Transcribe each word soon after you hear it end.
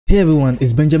Hey everyone,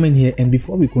 it's Benjamin here, and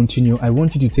before we continue, I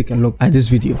want you to take a look at this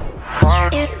video.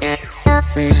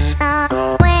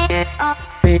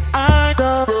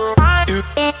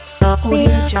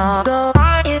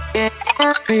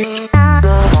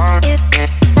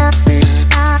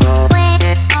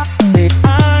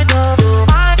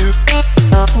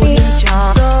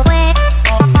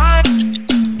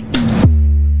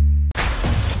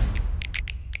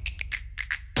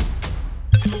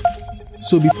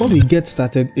 So before we get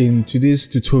started in today's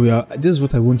tutorial, this is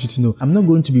what I want you to know. I'm not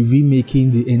going to be remaking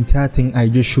the entire thing I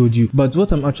just showed you, but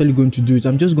what I'm actually going to do is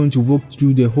I'm just going to walk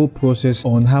through the whole process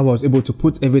on how I was able to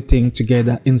put everything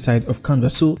together inside of Canva.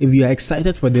 So if you are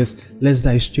excited for this, let's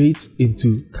dive straight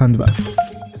into Canva.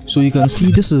 So you can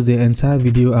see this is the entire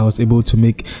video I was able to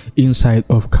make inside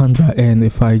of Canva, and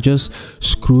if I just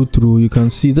scroll through, you can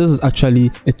see this is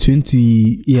actually a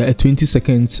 20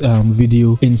 seconds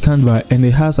video in Canva, and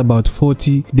it has about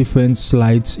 40 different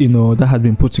slides, that has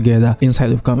been put together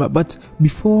inside of Canva. But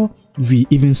before we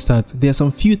even start, there are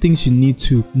some few things you need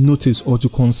to notice or to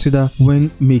consider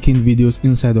when making videos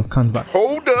inside of Canva.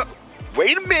 Hold up,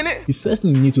 wait a minute. The first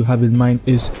thing you need to have in mind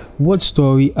is, what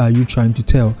story are you trying to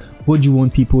tell? What do you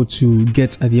want people to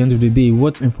get at the end of the day?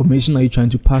 What information are you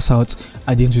trying to pass out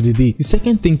at the end of the day? The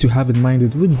second thing to have in mind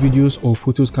is, which videos or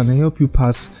photos can help you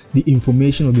pass the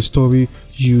information or the story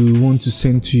you want to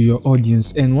send to your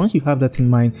audience. And once you have that in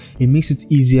mind, it makes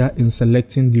it easier in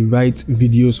selecting the right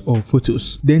videos or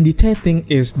photos. Then the third thing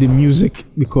is the music,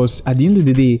 because at the end of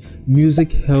the day,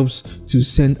 music helps to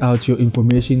send out your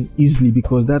information easily,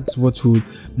 because that's what will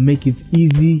make it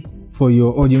easy for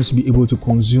your audience to be able to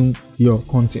consume your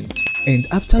content. And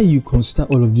after you consider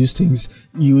all of these things,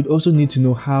 you would also need to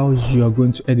know how you are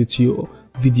going to edit your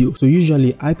video. So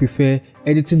usually I prefer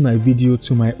editing my video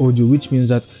to my audio, which means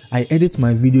that I edit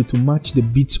my video to match the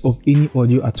beats of any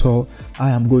audio at all I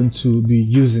am going to be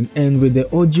using. And with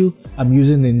the audio I'm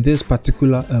using in this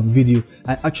particular video,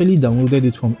 I actually downloaded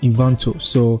it from Invanto.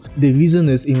 So the reason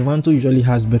is, Invanto usually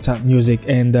has better music,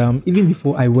 and even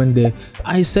before I went there,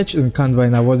 I searched in Canva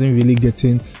and I wasn't really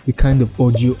getting the kind of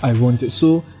audio I wanted.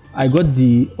 So I got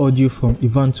the audio from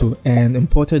Invanto and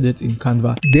imported it in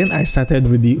Canva. Then I started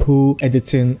with the whole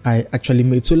editing I actually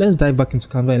made. So let's dive back into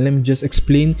Canva and let me just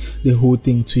explain the whole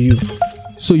thing to you.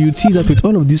 So you see that with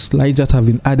all of these slides that have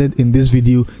been added in this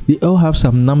video, they all have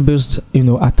some numbers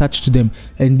attached to them,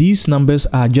 and these numbers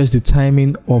are just the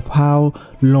timing of how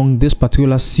long this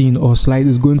particular scene or slide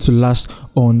is going to last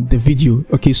on the video.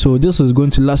 Okay, so this is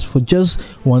going to last for just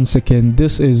 1 second.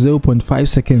 This is 0.5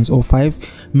 seconds or 5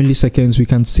 milliseconds, we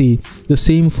can say. The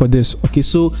same for this. Okay,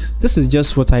 so this is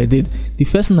just what I did. The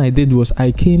first thing I did was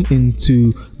I came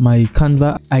into my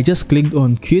Canva, I just clicked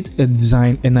on create a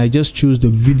design, and I just chose the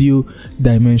video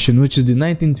dimension, which is the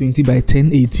 1920 by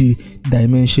 1080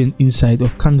 dimension inside of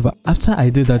Canva. After I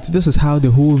did that, this is how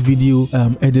the whole video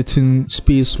editing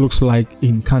space looks like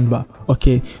in Canva.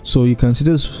 Okay, so you can see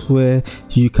this where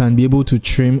you can be able to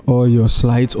trim all your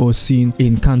slides or scene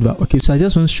in Canva. Okay, so I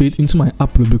just went straight into my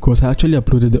upload because I actually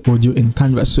uploaded the audio in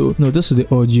Canva. So this is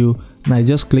the audio, and I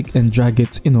just click and drag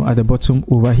it at the bottom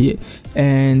over here.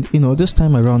 And this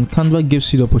time around, Canva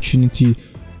gives you the opportunity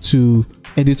to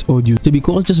edit audio. So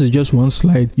because this is just one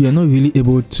slide, you are not really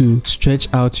able to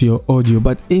stretch out your audio.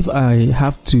 But if I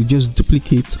have to just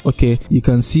duplicate, okay, you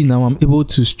can see now I'm able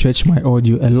to stretch my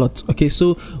audio a lot. Okay,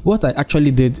 so what I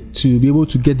actually did to be able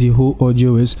to get the whole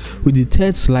audio is, with the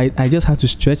third slide, I just had to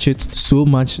stretch it so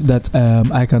much that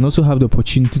I can also have the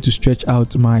opportunity to stretch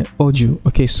out my audio.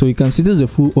 Okay, so you can see this is the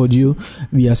full audio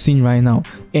we are seeing right now.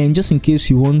 And just in case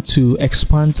you want to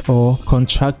expand or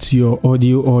contract your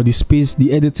audio or the space,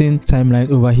 the editing timeline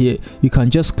over here, you can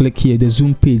just click here, the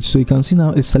zoom page. So you can see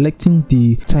now it's selecting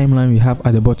the timeline we have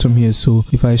at the bottom here. So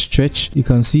if I stretch, you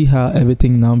can see how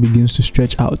everything now begins to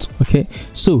stretch out. Okay,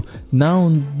 so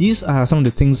now these are some of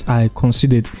the things I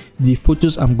considered, the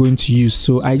photos I'm going to use.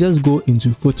 So I just go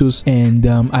into photos, and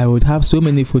I would have so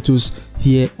many photos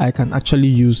here I can actually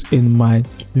use in my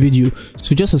video.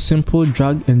 So just a simple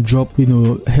drag and drop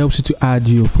helps you to add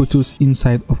your photos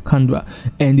inside of Canva,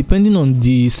 and depending on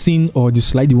the scene or the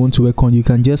slide you want to work on, you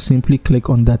can just simply click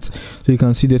on that. So you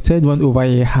can see the third one over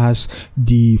here has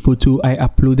the photo I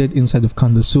uploaded inside of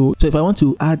Canva. So if I want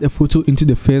to add a photo into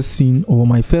the first scene or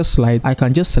my first slide, I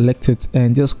can just select it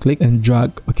and just click and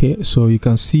drag. Okay, so you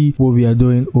can see what we are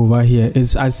doing over here.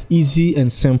 It's as easy and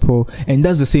simple, and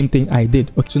that's the same thing I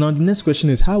did. Okay, so now the next question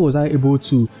is, how was I able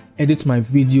to edit my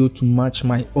video to match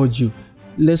my audio?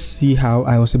 Let's see how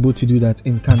I was able to do that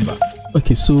in Canva.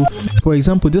 Okay, so for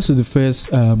example, this is the first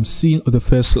scene or the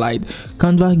first slide.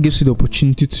 Canva gives you the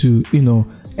opportunity to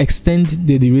extend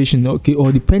the duration, okay,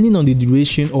 or depending on the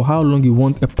duration or how long you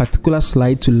want a particular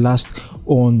slide to last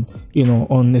on,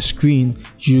 on the screen,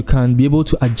 you can be able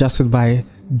to adjust it by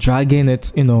dragging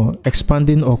it,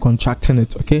 expanding or contracting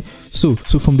it. Okay, so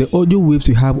from the audio waves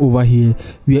we have over here,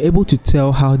 we are able to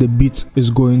tell how the beat is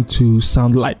going to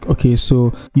sound like. Okay,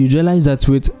 so you realize that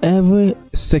with every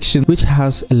section which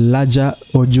has a larger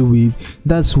audio wave,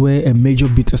 that's where a major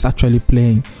beat is actually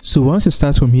playing. So once it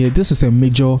starts from here, this is a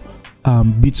major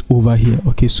beat over here.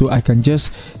 Okay, so I can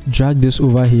just drag this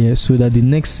over here so that the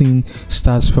next scene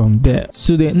starts from there.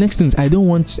 So the next thing is, I don't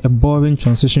want a boring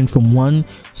transition from one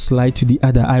slide to the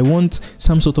other. I want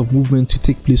some sort of movement to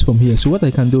take place from here. So what I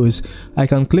can do is I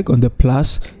can click on the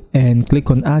plus and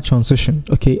click on add transition.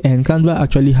 Okay, and Canva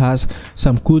actually has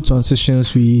some cool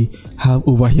transitions we have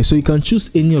over here, so you can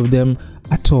choose any of them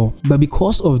at all, but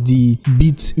because of the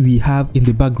beats we have in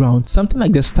the background, something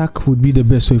like the stack would be the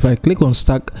best. So if I click on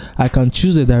stack, I can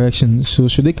choose the direction. So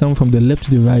should they come from the left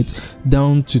to the right,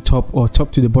 down to top, or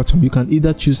top to the bottom? You can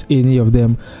either choose any of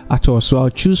them at all. So I'll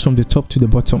choose from the top to the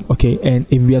bottom. Okay, and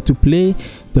if we are to play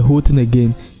the whole thing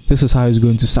again, this is how it's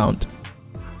going to sound.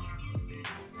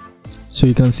 So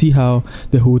you can see how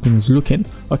the whole thing is looking.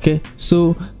 Okay,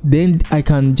 so then I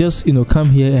can just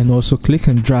come here and also click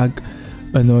and drag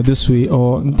this way,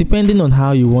 or depending on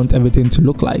how you want everything to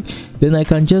look like. Then I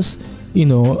can just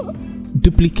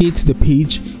duplicate the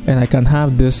page, and I can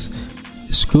have this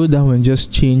scroll down and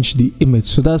just change the image.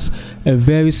 So that's a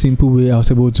very simple way I was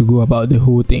able to go about the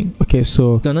whole thing. Okay,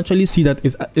 so you can actually see that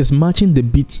it's matching the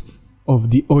beat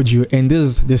of the audio, and this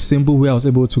is the simple way I was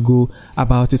able to go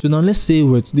about it. So now let's say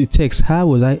with the text, how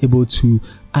was I able to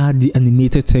add the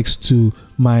animated text to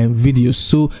my videos?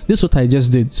 So this is what I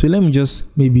just did. So let me just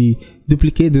maybe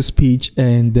duplicate this page,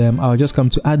 and I'll just come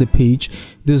to add the page.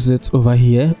 This is it over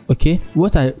here. Okay,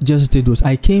 what I just did was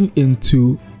I came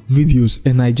into videos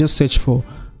and I just searched for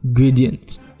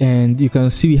gradient, and you can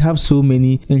see we have so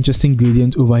many interesting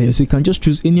gradients over here. So you can just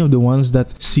choose any of the ones that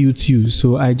suit you.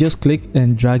 So I just click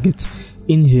and drag it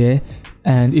in here,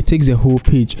 and it takes the whole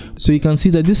page. So you can see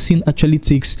that this scene actually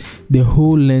takes the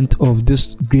whole length of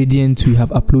this gradient we have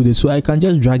uploaded. So I can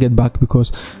just drag it back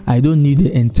because I don't need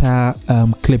the entire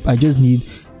clip. I just need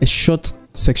a short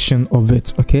section of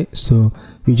it. Okay, so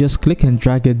you just click and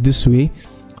drag it this way.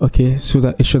 Okay, so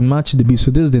that it should match the beat. So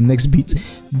this is the next beat.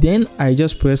 Then I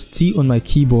just press T on my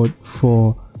keyboard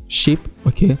for shape.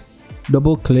 Okay,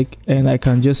 double click, and I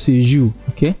can just say U.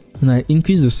 Okay, and I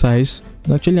increase the size.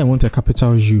 Actually, I want a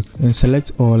capital U, and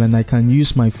select all, and I can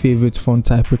use my favorite font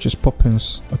type, which is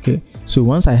Poppins. Okay, so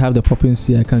once I have the Poppins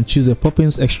here, I can choose the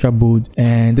Poppins extra bold,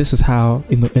 and this is how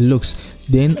it looks.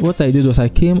 Then what I did was I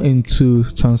came into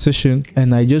transition,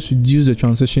 and I just reduced the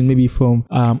transition maybe from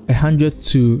 100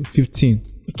 to 15.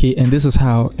 Okay, and this is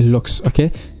how it looks. Okay,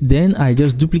 then I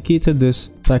just duplicated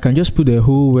this, so I can just put the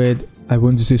whole word I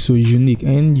want to say. So unique,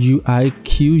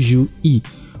 NUIQUE.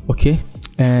 Okay,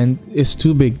 and it's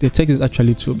too big. The text is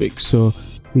actually too big, so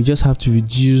we just have to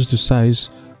reduce the size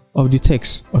of the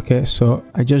text. Okay, so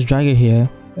I just drag it here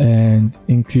and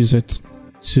increase it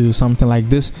to something like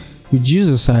this, reduce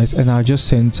the size, and I'll just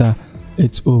center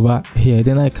it over here.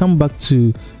 Then I come back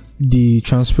to the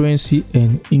transparency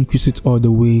and increase it all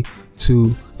the way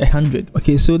to 100.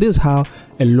 Okay, so this is how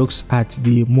it looks at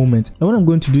the moment. And what I'm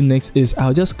going to do next is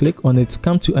I'll just click on it,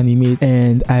 come to animate,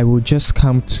 and I will just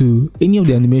come to any of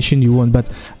the animation you want, but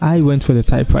I went for the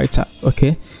typewriter.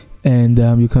 Okay, and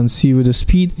you can see with the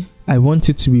speed, I want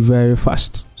it to be very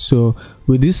fast. So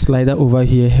with this slider over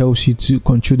here helps you to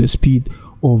control the speed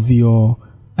of your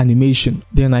animation.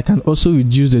 Then I can also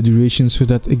reduce the duration so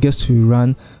that it gets to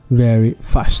run very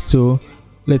fast. So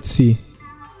let's see.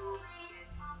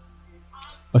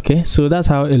 Okay, so that's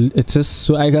how it is.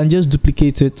 So I can just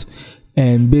duplicate it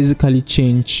and basically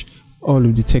change all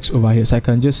of the text over here. So I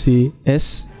can just say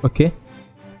S, okay,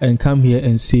 and come here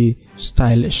and say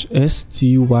stylish,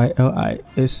 STYLISH.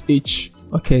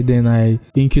 Okay, then I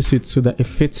increase it so that it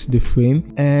fits the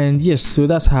frame, and yes, so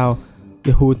that's how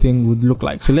the whole thing would look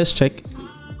like. So let's check.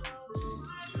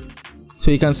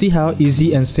 So you can see how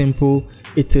easy and simple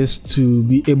it is to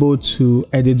be able to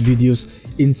edit videos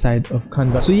inside of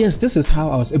Canva. So yes, this is how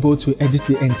I was able to edit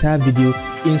the entire video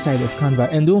inside of Canva.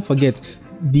 And don't forget,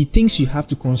 the things you have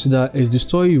to consider is the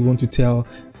story you want to tell,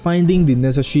 finding the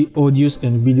necessary audios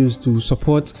and videos to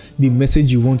support the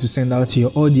message you want to send out to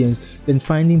your audience, then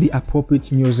finding the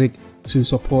appropriate music to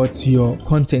support your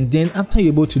content. Then after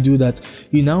you're able to do that,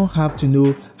 you now have to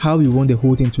know how you want the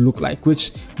whole thing to look like,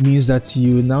 which means that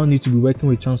you now need to be working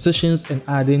with transitions and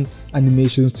adding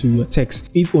animations to your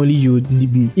text. If only you'd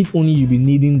be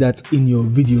needing that in your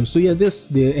video. So yeah, this is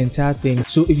the entire thing.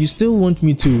 So if you still want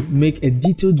me to make a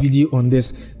detailed video on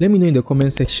this, let me know in the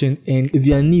comment section, and if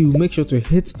you are new, make sure to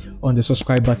hit on the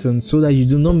subscribe button so that you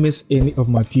do not miss any of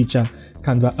my future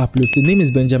Canva uploads. The name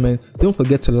is Benjamin. Don't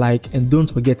forget to like, and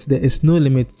don't forget there is no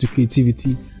limit to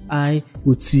creativity. I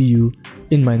will see you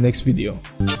in my next video.